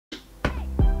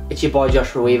It's your boy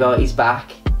Josh Ruivo, he's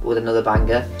back with another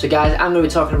banger. So guys, I'm going to be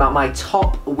talking about my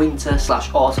top winter /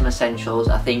 autumn essentials.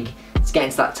 I think it's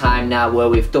getting to that time now where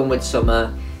we've done with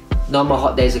summer, no more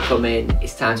hot days are coming,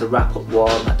 it's time to wrap up warm.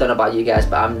 I don't know about you guys,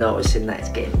 but I'm noticing that it's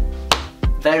getting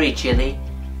very chilly,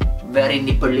 very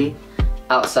nipply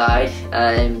outside,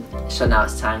 so now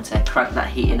it's time to crank that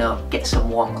heating up, get some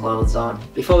warm clothes on.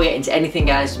 Before we get into anything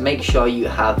guys, make sure you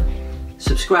have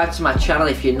subscribed to my channel.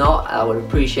 If you're not, I would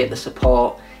appreciate the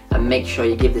support, and make sure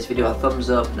you give this video a thumbs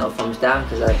up, no thumbs down,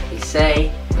 because like we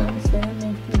say, thumbs down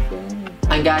make me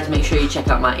feel. And guys, make sure you check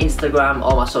out my Instagram,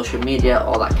 all my social media,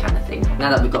 all that kind of thing. Now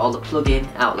that we've got all the plug-in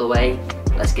out of the way,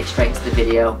 let's get straight into the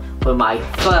video with my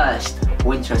first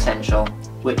winter essential,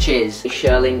 which is the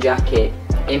shearling jacket.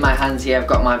 In my hands here I've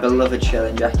got my beloved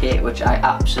shearling jacket, which I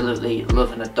absolutely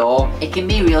love and adore. It can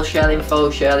be real shearling,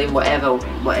 faux shearling,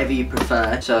 whatever you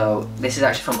prefer. So this is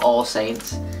actually from All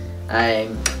Saints.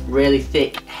 Really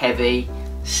thick, heavy,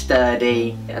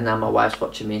 sturdy, and now my wife's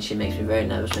watching me and she makes me very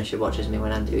nervous when she watches me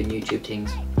when I'm doing YouTube things.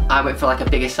 I went for like a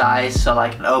bigger size, so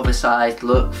like an oversized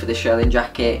look for the shearling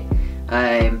jacket.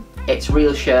 It's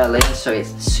real shearling, so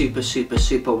it's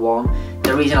super warm.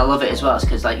 The reason I love it as well is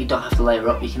because like you don't have to layer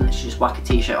up, you can literally just whack a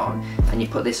t-shirt on and you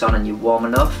put this on and you're warm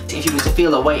enough. If you were to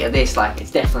feel the weight of this, like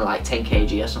it's definitely like 10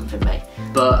 kg or something, mate.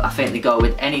 But I think they go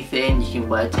with anything. You can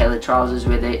wear tailored trousers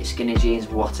with it, skinny jeans,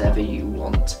 whatever you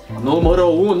want.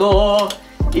 Numero uno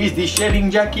is the shearling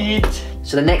jacket.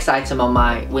 So the next item on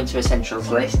my winter essentials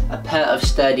list, a pair of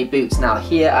sturdy boots. Now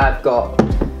here I've got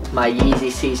my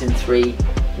Yeezy Season 3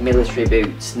 military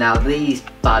boots. Now these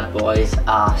bad boys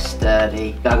are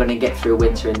sturdy. I'm going to get through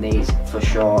winter in these for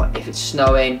sure. If it's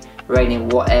snowing, raining,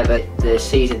 whatever, the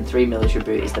Season 3 military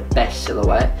boot is the best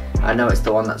silhouette. I know it's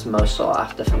the one that's most sought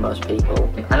after for most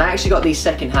people. And I actually got these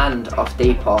second hand off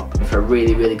Depop for a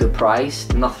really good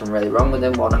price. Nothing really wrong with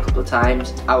them, worn a couple of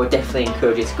times. I would definitely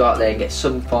encourage you to go out there and get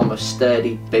some form of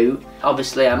sturdy boot.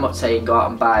 Obviously I'm not saying go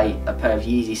out and buy a pair of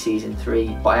Yeezy Season 3.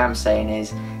 What I am saying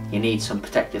is you need some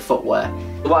protective footwear.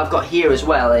 What I've got here as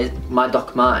well is my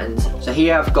Doc Martens. So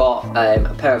here I've got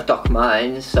a pair of Doc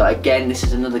Martens. So again, this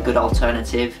is another good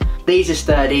alternative. These are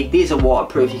sturdy, these are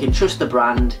waterproof, you can trust the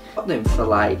brand. I got them for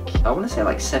like, I want to say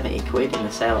like 70 quid in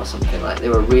the sale or something. Like they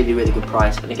were a really good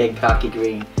price. And again, khaki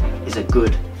green is a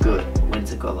good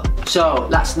winter colour. So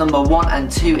that's number 1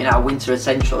 and 2 in our winter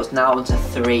essentials. Now on to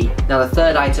 3. Now the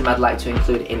third item I'd like to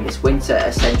include in this winter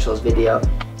essentials video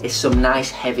is some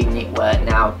nice heavy knitwear.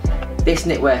 Now this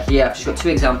knitwear here, I've just got 2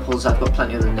 examples, I've got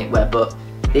plenty of other knitwear, but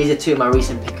these are 2 of my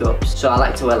recent pickups. So I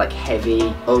like to wear like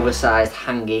heavy, oversized,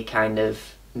 hangy kind of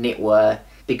knitwear.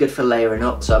 Be good for layering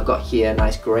up. So I've got here a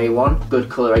nice grey one, good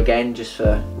colour again, just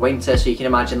for winter. So you can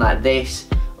imagine like this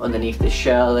underneath the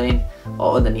shearling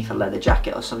or underneath a leather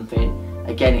jacket or something.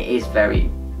 Again, it is very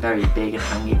big and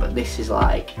hangy, but this is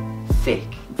like thick,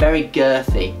 very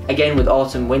girthy. Again, with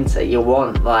autumn winter, you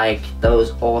want like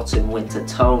those autumn winter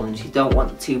tones. You don't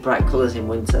want too bright colours in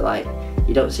winter. Like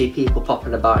you don't see people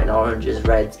popping about in oranges,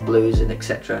 reds, blues, and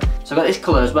etc. So I've got this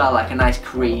colour as well, like a nice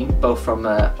cream, both from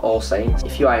All Saints.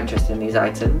 If you are interested in these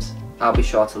items, I'll be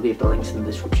sure to leave the links in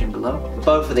the description below.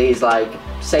 Both of these, like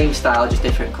same style, just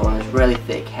different colours, really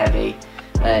thick, heavy.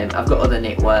 I've got other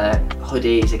knitwear,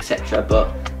 hoodies, etc. but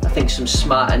I think some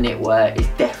smarter knitwear is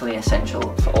definitely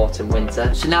essential for autumn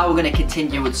winter. So now we're going to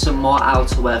continue with some more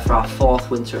outerwear for our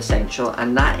 4th winter essential,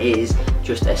 and that is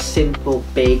just a simple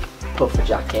big puffer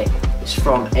jacket. It's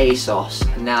from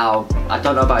ASOS. Now I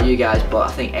don't know about you guys, but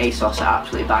I think ASOS are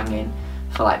absolutely banging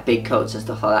for like big coats and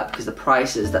stuff like that, because the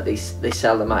prices that they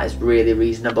sell them at is really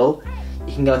reasonable.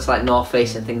 You can go to like North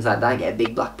Face and things like that, get a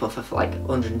big black puffer for like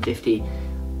 150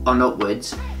 on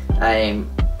upwards.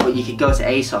 But you could go to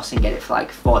ASOS and get it for like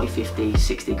 40, 50,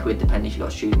 60 quid depending if you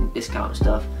got student discount and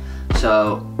stuff.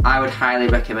 So I would highly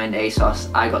recommend ASOS.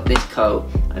 I got this coat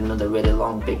and another really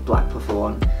long big black puffer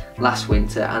one last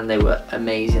winter and they were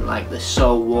amazing. Like they're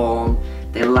so warm,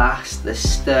 they last, they're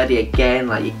sturdy again,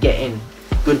 like you're getting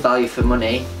good value for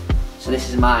money. So this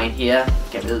is mine here,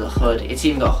 get rid of the hood. It's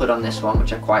even got a hood on this one,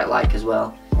 which I quite like as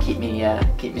well. Keep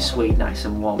me sweet, nice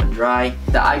and warm and dry.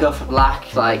 That I go for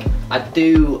black. Like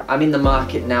I'm in the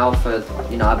market now for,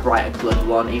 you know, a brighter coloured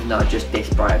one, even though I just diss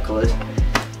brighter colours.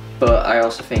 But I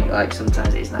also think like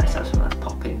sometimes it is nice to have something that's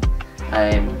popping.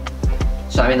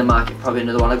 So I'm in the market for probably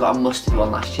another one. I got a mustard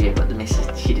one last year, but the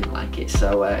missus, she didn't like it,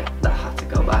 so that had to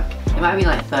go back. It might be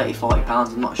like 30, 40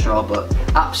 pounds, I'm not sure, but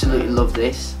absolutely love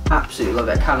this. Absolutely love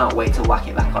it. I cannot wait to whack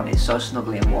it back on. It's so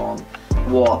snuggly and warm,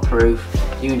 waterproof,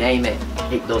 you name it,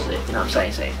 it does it, you know what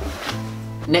I'm saying?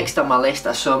 Next on my list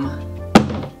are some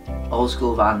old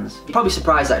school Vans. You're probably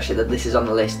surprised actually that this is on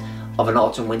the list of an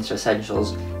autumn winter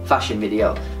essentials fashion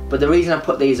video, But the reason I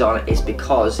put these on is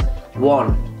because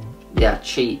 1, they are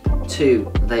cheap,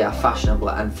 2, they are fashionable,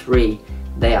 and 3,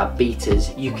 they are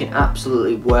beaters. You can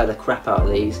absolutely wear the crap out of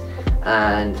these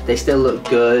and they still look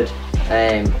good.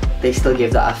 They still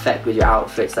give that effect with your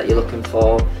outfits that you're looking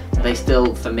for. They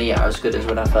still, for me, are as good as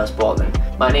when I first bought them.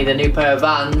 Might need a new pair of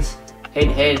Vans,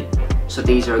 hint hint. So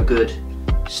these are a good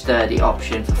sturdy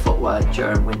option for footwear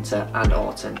during winter and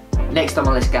autumn. Next on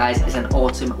my list, guys, is an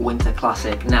autumn winter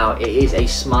classic. Now it is a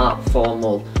smart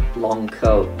formal long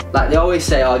coat. Like they always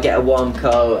say, oh, get a warm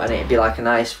coat and it'd be like a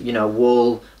nice, you know,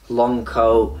 wool long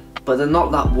coat, but they're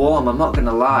not that warm, I'm not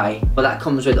gonna lie. But that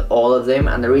comes with all of them,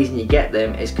 and the reason you get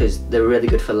them is because they're really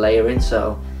good for layering.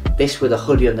 So this with a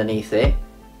hoodie underneath it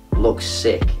looks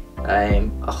sick.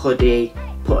 A hoodie,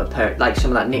 put a pair, like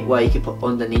some of that knitwear you can put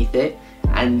underneath it,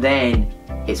 and then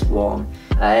it's warm.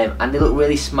 And they look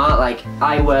really smart. Like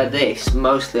I wear this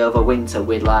mostly over winter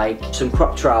with like some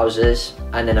crop trousers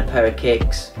and then a pair of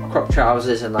kicks, crop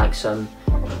trousers and like some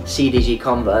CDG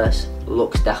Converse.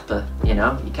 Looks dapper, you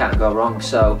know, you can't go wrong.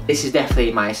 So this is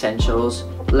definitely my essentials.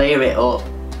 Layer it up,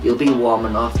 you'll be warm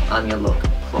enough and you'll look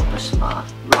proper smart.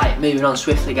 Right, moving on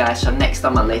swiftly, guys. So next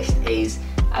on my list is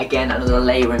again another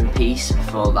layering piece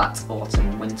for that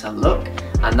autumn winter look,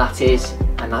 and that is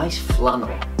a nice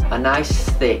flannel, a nice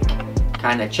thick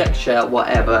kind of check shirt,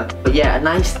 whatever. But yeah, a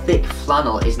nice thick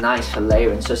flannel is nice for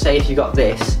layering. So say if you got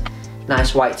this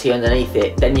nice white tee underneath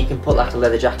it, then you can put like a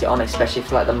leather jacket on, especially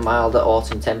for like the milder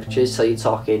autumn temperatures. So you're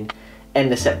talking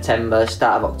end of September,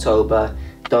 start of October,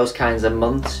 those kinds of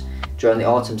months during the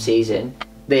autumn season.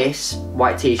 This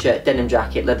white t-shirt, denim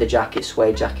jacket, leather jacket,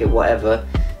 suede jacket, whatever,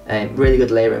 really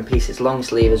good layering piece. It's long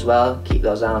sleeve as well, keep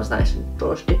those arms nice and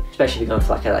brushed, especially if you're going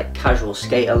for like a casual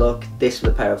skater look. This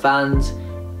with a pair of Vans,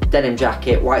 denim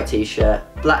jacket, white t-shirt,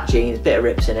 black jeans, bit of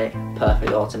rips in it,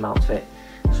 perfect autumn outfit.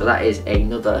 So that is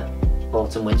another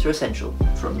autumn winter essential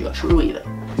from Joshua Weaver.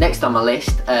 Next on my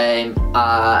list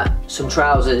are some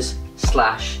trousers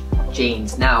slash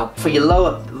jeans. Now for your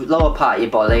lower part of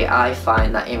your body, I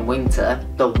find that in winter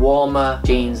the warmer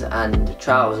jeans and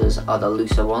trousers are the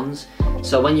looser ones.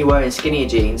 So when you're wearing skinnier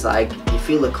jeans, like you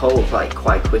feel the cold like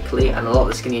quite quickly, and a lot of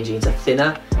the skinnier jeans are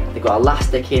thinner, they've got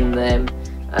elastic in them,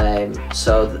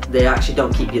 so they actually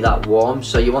don't keep you that warm.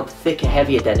 So you want thicker,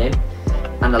 heavier denim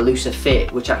and a looser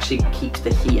fit, which actually keeps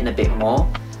the heat in a bit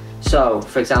more. So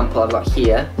for example, I've got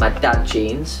here my dad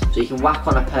jeans. So you can whack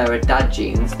on a pair of dad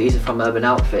jeans. These are from Urban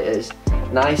Outfitters,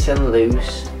 nice and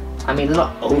loose. I mean, they're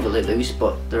not overly loose,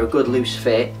 but they're a good loose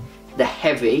fit. They're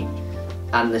heavy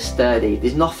and they're sturdy.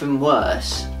 There's nothing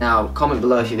worse. Now comment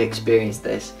below if you've experienced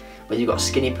this. When you've got a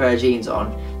skinny pair of jeans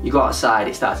on, you go outside,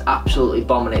 it starts absolutely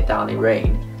bombing it down in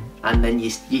rain, and then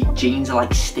your jeans are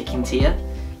like sticking to you,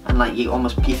 and like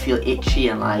you feel itchy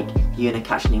and like you're gonna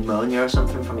catch pneumonia or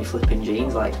something from your flipping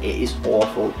jeans. Like it is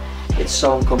awful. It's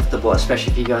so uncomfortable,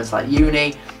 especially if you go into like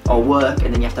uni or work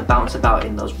and then you have to bounce about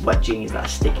in those wet jeans that are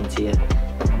sticking to you.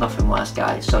 Nothing worse,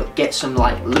 guys. So get some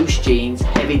like loose jeans,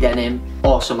 heavy denim,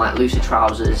 or some like looser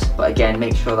trousers. But again,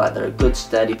 make sure that they're a good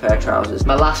sturdy pair of trousers.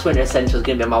 My last winter essential is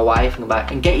gonna be my wife. Come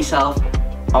back and get yourself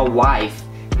a wife.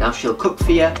 Now she'll cook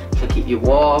for you, she'll keep you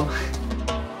warm.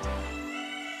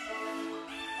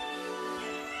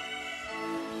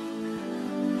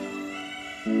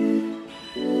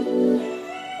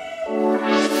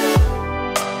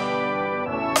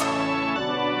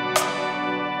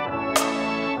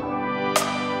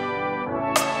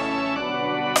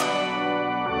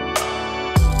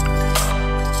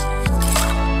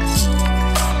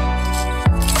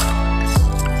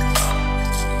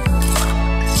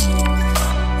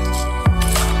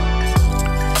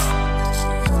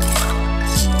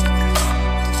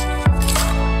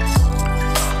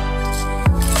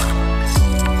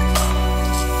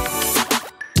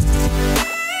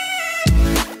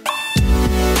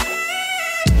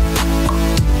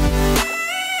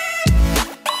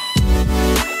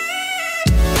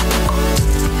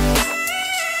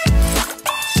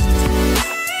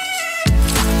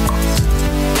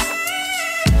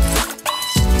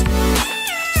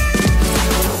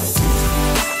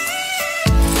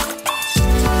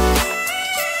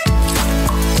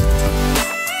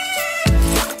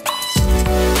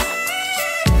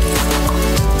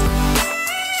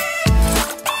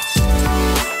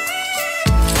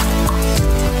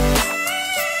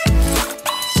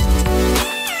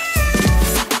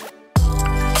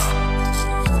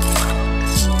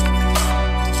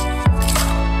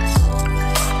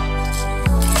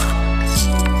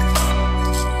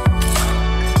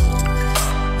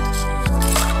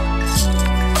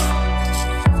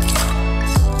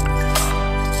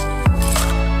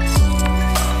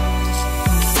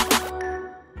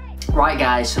 Right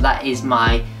guys, so that is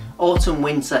my autumn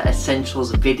winter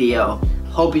essentials video.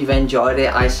 Hope you've enjoyed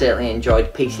it. I certainly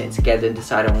enjoyed piecing it together and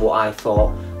deciding what I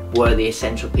thought were the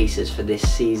essential pieces for this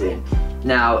season.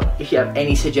 Now, if you have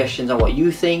any suggestions on what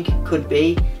you think could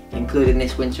be included in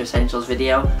this winter essentials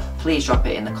video, please drop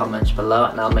it in the comments below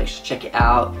and I'll make sure to check it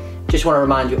out. Just want to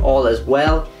remind you all as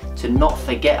well to not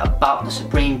forget about the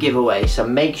Supreme giveaway, so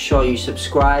make sure you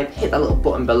subscribe, hit that little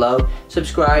button below,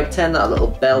 subscribe, turn that little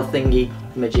bell thingy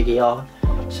majiggy on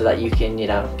so that you can, you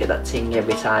know, get that ting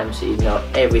every time, so you know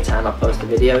every time I post a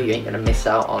video you ain't gonna miss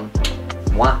out on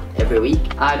moi every week.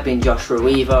 I've been Josh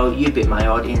Ruivo, you've been my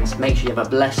audience. Make sure you have a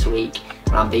blessed week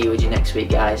and I'll be with you next week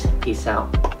guys. Peace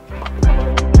out.